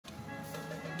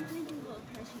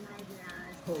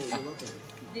Oh, you're welcome.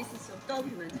 This is your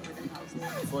document for the house.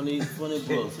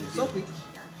 Funnyvbros. So quick.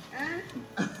 Yeah.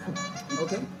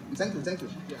 Okay. Thank you.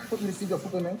 Yeah. Put me receive your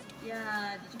full payment.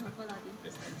 Yeah, did you have a lot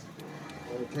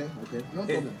Okay. No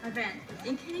problem. Then,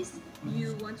 in case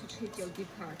you want to check your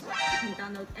gift card, you can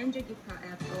download Android gift card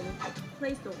app or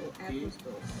Play Store or Apple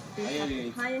Store. They have the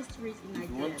highest rates in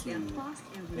Nigeria. They are fast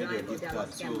and reliable. They are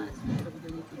not scammers. So you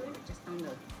don't need to worry. Just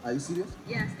download. Are you serious?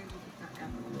 Yes, Android gift card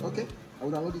app. Okay. I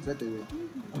will download it right away.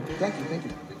 Thank you.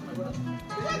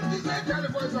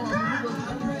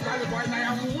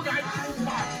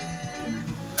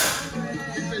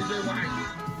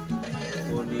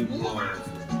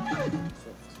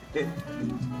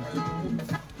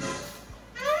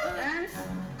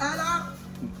 Hello?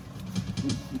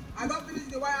 I don't finish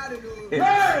the wire, I do.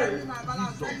 Hey! My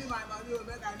balance, send me my money,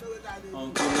 make I know what I do.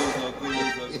 Uncle.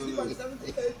 It's equal to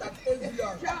 78 million.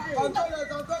 Uncle.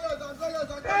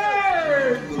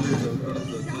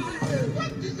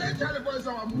 What is that Charlie boy?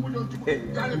 So I'm moving on to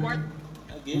Charlie boy.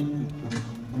 Again.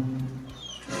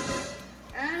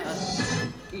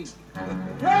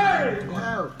 Hey!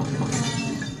 Wow.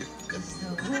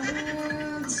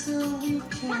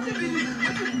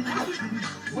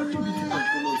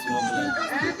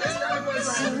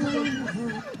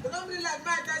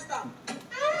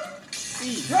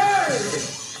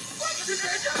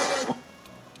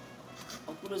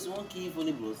 Uncle, you want key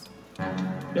Funnyvbros?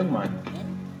 Young man,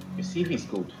 your CV is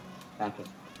good. Thank you.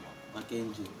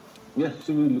 Mackenzie. Yes,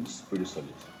 CV looks pretty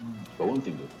solid. But one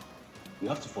thing though, you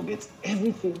have to forget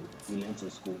everything you learned in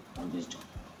school on this job.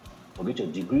 Forget your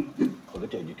degree,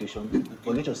 forget your education,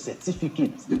 forget your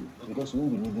certificates, because you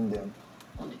won't be needing them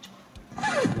on the job.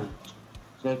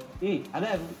 So, hey, I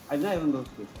don't even go to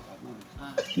school.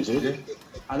 You say it?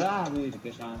 I don't have any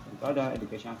education. Other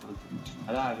education. I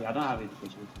don't have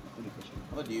education.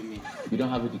 What do you mean? You don't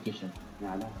have education? No,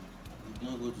 I don't. You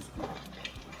don't go to school.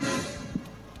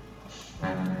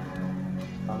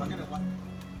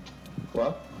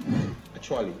 Well,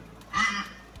 actually,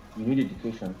 you need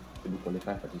education to be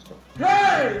qualified for this job.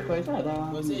 Hey! Because I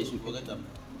don't. But say you should forget them.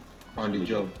 On the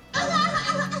job.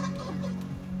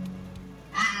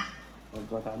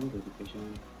 But I need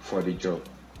education. For the job.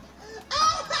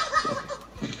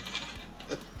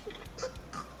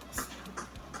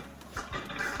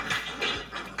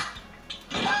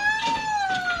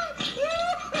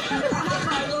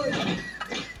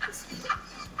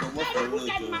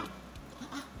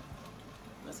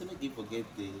 Make you forget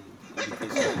the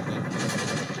education.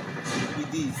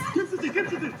 With this. Keep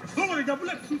sitting. Don't worry, the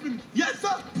bullet shooting. Yes,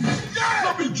 sir. Yes!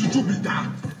 Not be juju be that.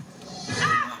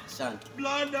 Shank.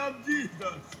 Blood of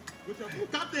Jesus.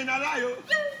 Captain Alayo.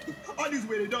 All this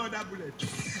way they don't have that bullet.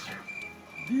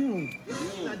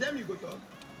 Now them you go talk.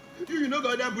 You know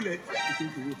got that bullet.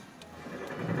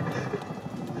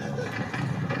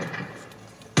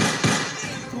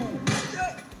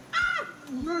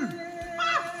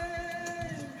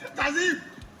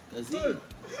 Kazim!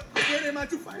 Where am I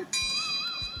to fight?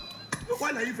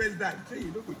 Why are you first die? Say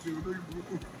you don't go to you.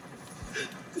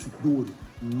 Don't worry.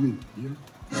 We win. Yeah?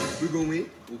 We go win?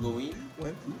 We go win?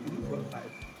 1, 2, 3, 4,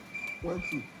 5. 1,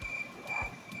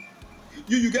 2.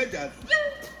 You get that?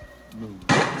 No.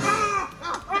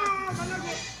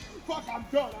 Fuck, I'm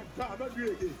done. I'm not doing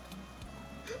it again.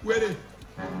 Where is?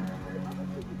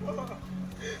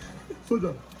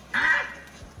 Soldier.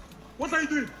 What are you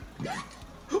doing?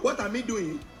 What am I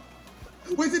doing?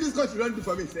 What is this country don't do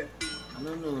for me, sir? I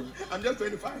don't know. I'm just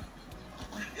 25.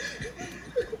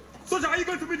 Soldier, are you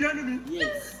going to be the enemy?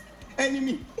 Yes.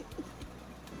 Enemy?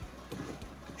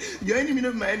 Your enemy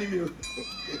not my enemy.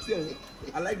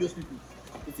 I like those people.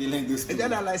 If you like those people.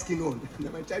 And then I like skin on.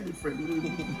 They're my childhood friend.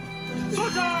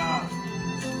 Soldier!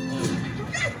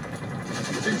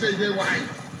 You say they white.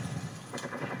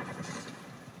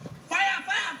 Fire!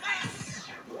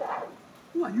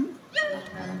 Who are you?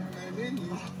 My name is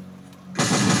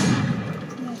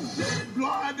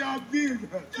Blood of Jesus.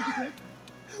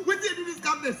 What did you do this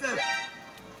captain say?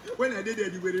 When I did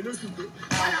it, you were no super.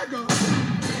 Fire go.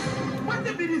 What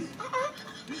did this?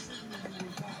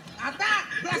 Attack!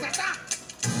 Press attack!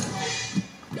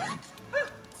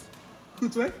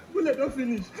 Good way? Bullet don't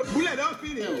finish. Bullet don't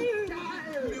finish.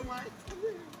 Bullet white.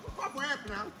 What for help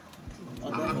now? I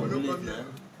for no come here.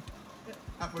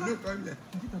 I for no come here.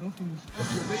 I think I don't finish. I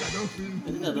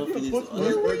don't finish.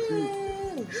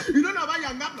 You don't know about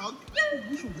your map log?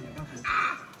 You should get that.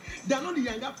 Download the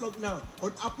Yanga plug now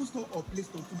on Apple Store or Play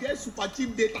Store to get super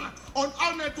cheap data on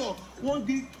our network. 1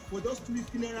 gig for just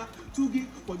 250 naira, 2 gig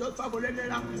for just 500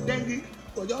 naira, 10 gig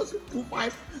for just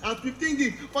 25, and 15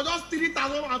 gig for just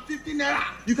 3,050 naira.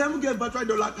 You can even get virtual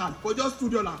dollar card for just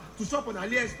 $2 to shop on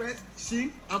AliExpress,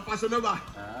 Shein, and Fashion Nova.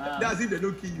 That's if they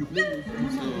don't kill you. So,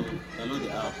 download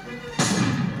the app.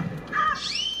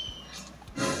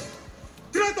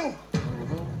 Traitor!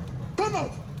 Come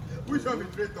out! Which one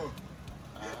is traitor?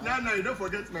 Now, you don't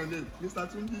forget my name, Mr.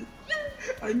 Tunji.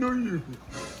 I know you.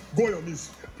 Go on your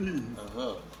knees, please.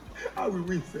 How we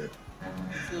win, sir?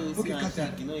 So, Okay,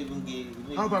 Captain. You know, even gay.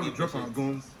 How about we drop our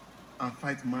guns and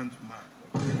fight man to man?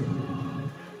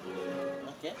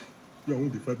 Okay. You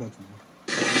won't be fight man to man.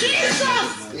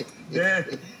 Jesus! Yeah.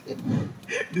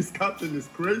 This captain is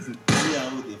crazy. We are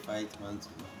who they fight man to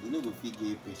man. You know, go feel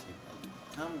gay patient.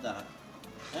 Calm down.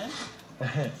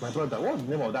 My brother, what's the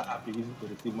name of that app you're using to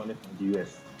receive money from the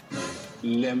US?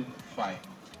 Lemfi.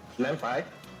 Lemfi?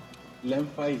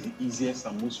 Lemfi is the easiest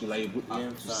and most reliable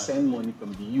app to send money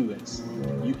from the US,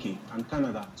 UK, and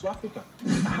Canada to Africa.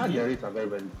 I heard their rates are very,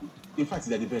 very good. In fact,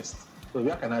 they're the best. So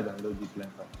where can I download this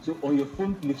Lemfi? So on your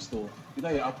phone Play Store,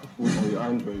 either your Apple phone or your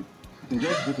Android, you can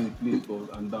just go to the Play Store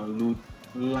and download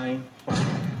Lemfi.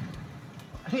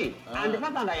 Hey, and the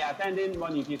first time that you are sending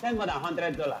money, if you send more than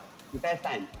 $100 the first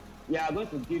time, we are going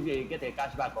to get a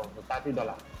cashback of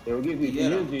 $30. They will give you,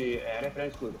 use the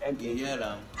reference code.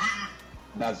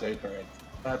 That's very correct.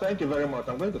 Thank you very much.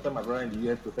 I'm going to tell my brother in the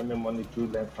US to send me money through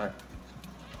Lemfi.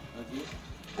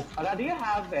 Okay. Do you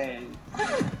have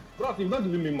Bro, you've not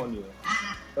given me money.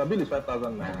 The bill is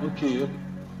 5,000 naira. Okay.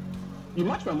 You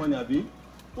match my money, Abi?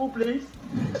 Who, please?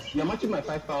 You're matching my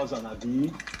 5,000,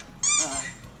 Abi.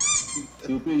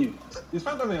 He'll pay you. It's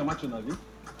 5,000 you're matching, Abi.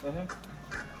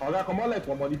 I'll come on like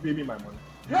for money, pay me my money.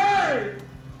 Hey!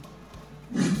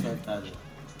 5,000.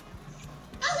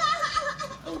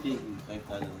 Okay,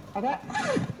 5,000. Okay.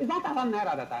 It's 1,000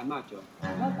 naira that I match.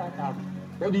 Not 5,000.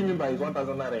 What do you mean by it's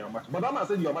 1,000 naira you're matching? But that man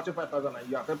said you're matching 5,000 and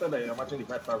you accepted that you're matching the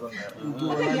 5,000 naira.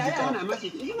 I match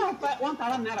it. You know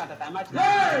 1,000 naira that I match.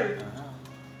 Hey!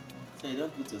 So you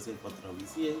don't put yourself for trouble.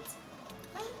 See it?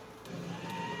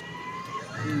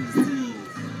 Who is this?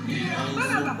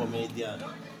 Pencilcomedian.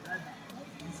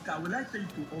 This guy, will I tell you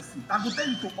to off it? I will tell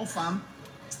you to off him.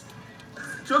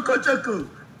 Choco.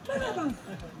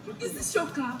 Is this your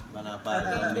car?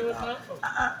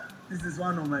 This is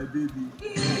one of my baby.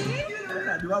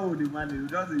 The one with the money, we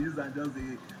just use and just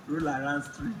roll around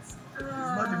streets. It's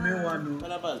not the main one, no.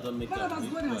 Barnabas don't make God has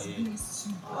blessed you.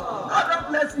 God don't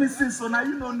bless me since, so now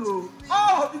you don't know.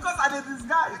 Oh, because I did this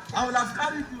guy, I would have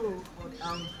carried you. But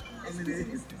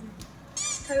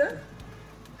Hello?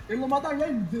 it no matter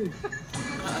where you did.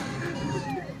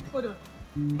 Hold on.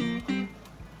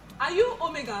 Are you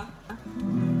Omega?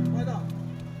 Madam,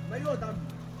 are you that?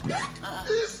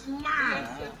 This man.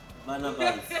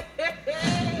 Barnabas.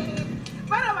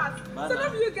 Barnabas, some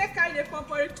of you get kind of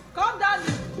corporate. Calm down.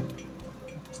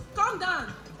 Calm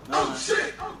down. Oh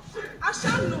shit! I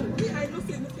shall know. Me, I know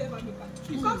say no fear Omega.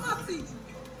 Come out, see.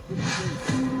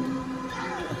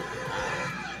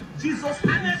 Jesus, I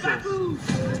never do.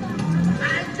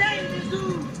 I tell you to do.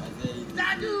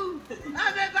 Dadu, I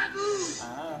never do.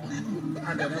 And I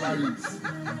never lose.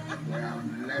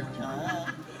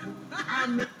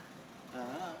 I'm left.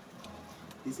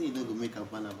 They say you don't go make a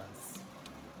Barnabas.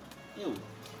 Yo,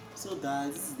 so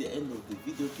guys, this is the end of the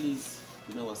video. Please,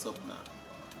 you know what's up now.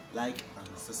 Like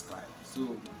and subscribe.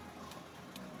 So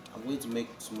I'm going to make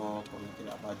small commentary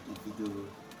about the video,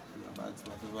 about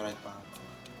my favorite part.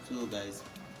 So guys,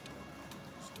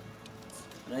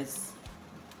 write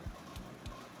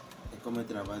a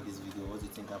comment about this video. What do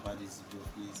you think about this video,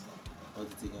 please? What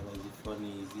do you think about it? Is it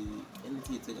funny? Is it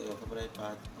anything you think of your favorite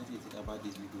part? What do you think about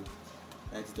this video?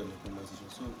 Write it on the comment section.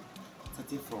 So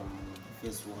starting from the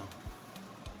first one,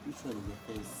 which one is the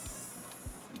first?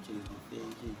 Which is the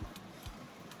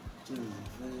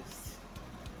first?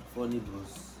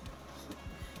 Funnyvbros.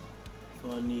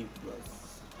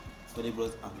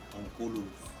 Funnyvbros and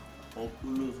Uncolos.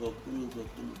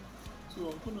 So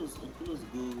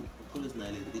Uncolos na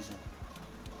electrician.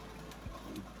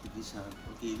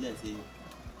 Okay, let's say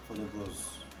Funnyvbros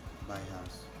buy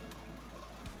house.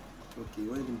 Okay,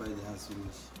 when you buy the house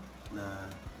finish, na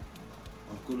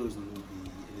Uncolos will be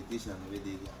electrician where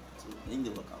they so in the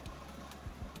workout.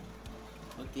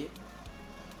 Okay.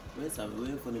 When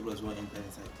Funnyvbros want enter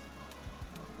inside,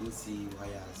 you see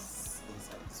wires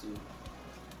inside. So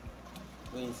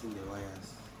when you see the wires,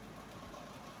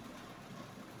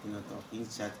 you know talking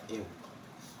chat air.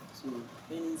 So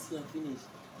when you see and finish,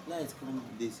 lights come.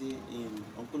 They say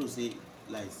Uncle say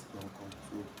lights don't come.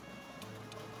 So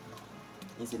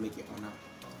say make it honor.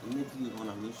 Immediately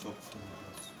honor me shop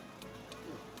Funnyvbros.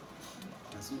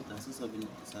 That's so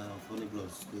Sabinus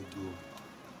Funnyvbros they go.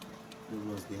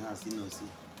 Funnyvbros they have see no see.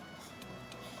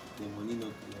 The money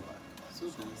not come back. So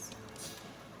guys,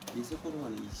 the second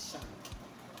one is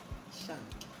Shank.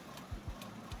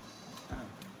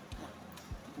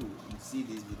 You see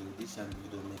this video, this Shank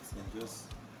video makes sense. Just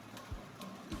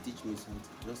it teach me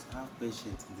something. Just have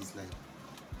patience in this life.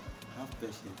 Have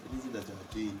patience. Anything that you are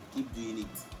doing, keep doing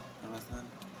it. Understand?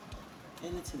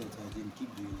 Anything that you are doing,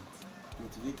 keep doing it.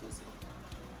 Motivate yourself.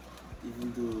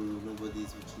 Even though nobody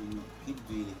is watching you, keep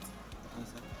doing it.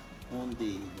 Understand? One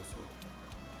day it will solve.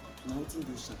 Now what do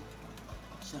Shank?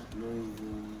 Shank no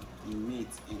even he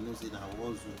mate, he knows that I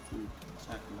was to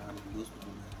Shank now those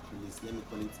people please let me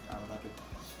call it our people.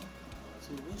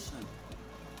 So when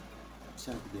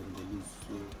Shank them they lose.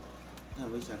 So now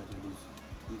when Shank they lose,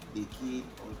 if they kill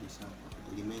all the Shank,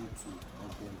 they remain two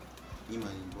of them, him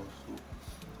and his boss. So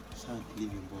Shank leave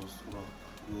his boss, go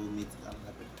meet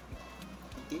another people.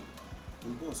 Okay? The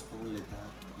boss come later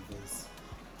because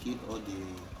kill all the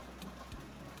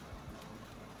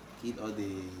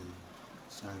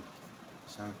Shank.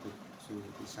 So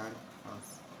the Shank fans,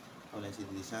 or let's say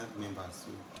the Shank members.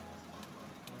 So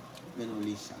then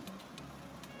only Shank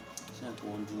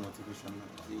won't do motivation now.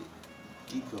 Say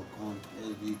keep your gun,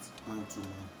 let's do it man to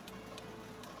man.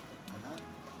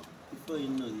 Before you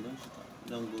know, you don't shoot up, you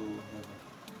don't go heaven.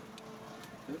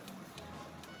 Okay?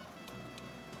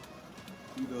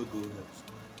 You don't go heaven.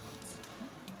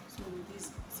 So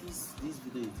this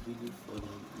video is really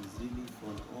funny. It's really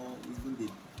fun. Or even the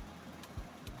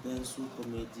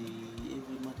Pencilcomedy,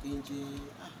 every Mackenzie,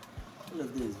 all of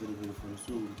them is very very fun.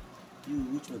 So you,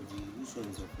 which one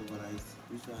is your favorite?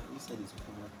 Which side is your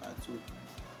favorite part? So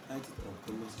write it on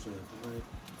comment section your favorite.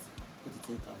 What do you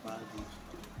think about it?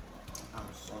 And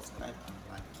subscribe and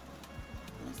like.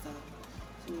 Understand?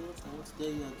 So what I want to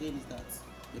tell you again is that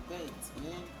repent.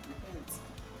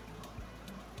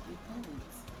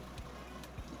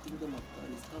 The kingdom of God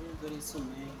is coming very soon,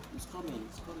 man. It's coming.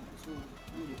 So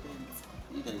you repent.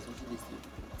 You guys actually still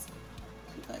repent.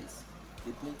 So guys,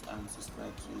 repent and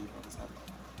subscribe to WhatsApp.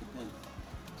 Repent.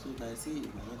 So guys, see in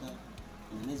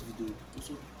the next video.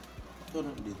 Also turn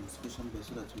on the notification bell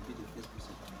so that you'll be the first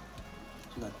person.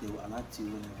 So that they will alert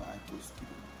you whenever I post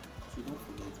video. So don't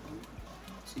forget to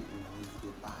see you in the next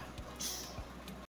video. Bye.